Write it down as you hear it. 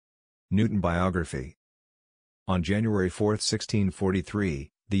Newton Biography. On January 4, 1643,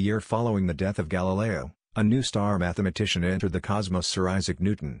 the year following the death of Galileo, a new star mathematician entered the cosmos, Sir Isaac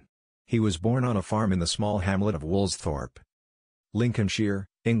Newton. He was born on a farm in the small hamlet of Woolsthorpe, Lincolnshire,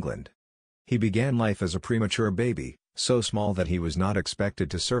 England. He began life as a premature baby, so small that he was not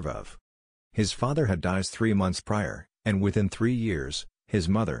expected to serve of. His father had died 3 months prior, and within 3 years, his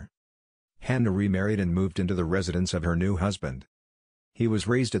mother, Hannah, remarried and moved into the residence of her new husband. He was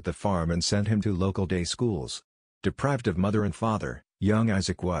raised at the farm and sent him to local day schools. Deprived of mother and father, young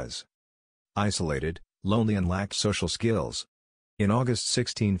Isaac was isolated, lonely and lacked social skills. In August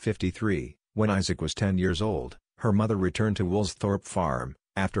 1653, when Isaac was 10 years old, her mother returned to Woolsthorpe Farm,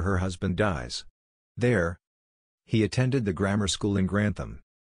 after her husband dies. There, he attended the grammar school in Grantham.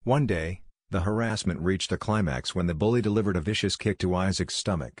 One day, the harassment reached a climax when the bully delivered a vicious kick to Isaac's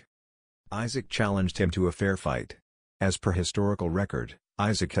stomach. Isaac challenged him to a fair fight. As per historical record,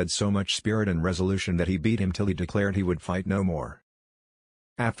 Isaac had so much spirit and resolution that he beat him till he declared he would fight no more.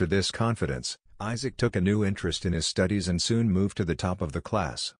 After this confidence, Isaac took a new interest in his studies and soon moved to the top of the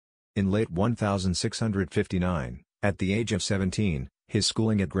class. In late 1659, at the age of 17, his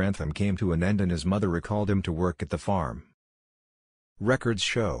schooling at Grantham came to an end and his mother recalled him to work at the farm. Records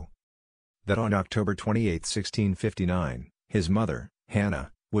show that on October 28, 1659, his mother,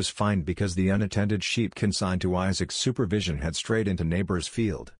 Hannah, was fined because the unattended sheep consigned to Isaac's supervision had strayed into neighbor's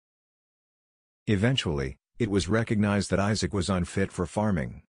field. Eventually, it was recognized that Isaac was unfit for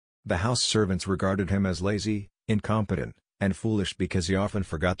farming. The house servants regarded him as lazy, incompetent, and foolish because he often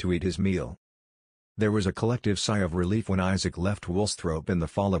forgot to eat his meal. There was a collective sigh of relief when Isaac left Woolsthorpe in the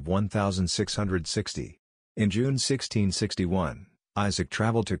fall of 1660. In June 1661, Isaac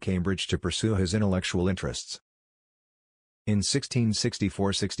travelled to Cambridge to pursue his intellectual interests. In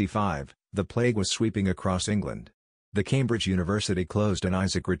 1664–65, the plague was sweeping across England. The Cambridge University closed and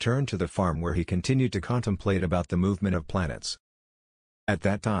Isaac returned to the farm where he continued to contemplate about the movement of planets. At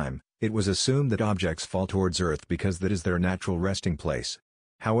that time, it was assumed that objects fall towards Earth because that is their natural resting place.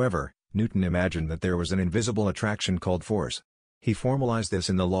 However, Newton imagined that there was an invisible attraction called force. He formalized this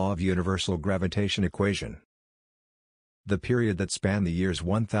in the law of universal gravitation equation. The period that spanned the years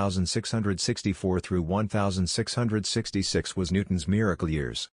 1664 through 1666 was Newton's miracle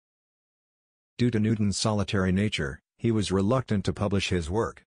years. Due to Newton's solitary nature, he was reluctant to publish his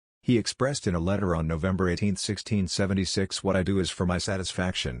work. He expressed in a letter on November 18, 1676, "What I do is for my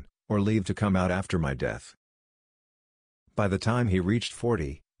satisfaction, or leave to come out after my death." By the time he reached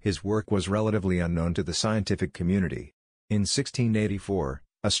 40, his work was relatively unknown to the scientific community. In 1684,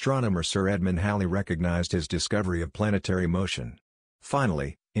 astronomer Sir Edmund Halley recognized his discovery of planetary motion.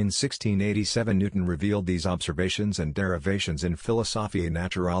 Finally, in 1687 Newton revealed these observations and derivations in Philosophiae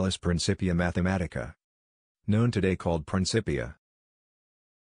Naturalis Principia Mathematica, known today called Principia.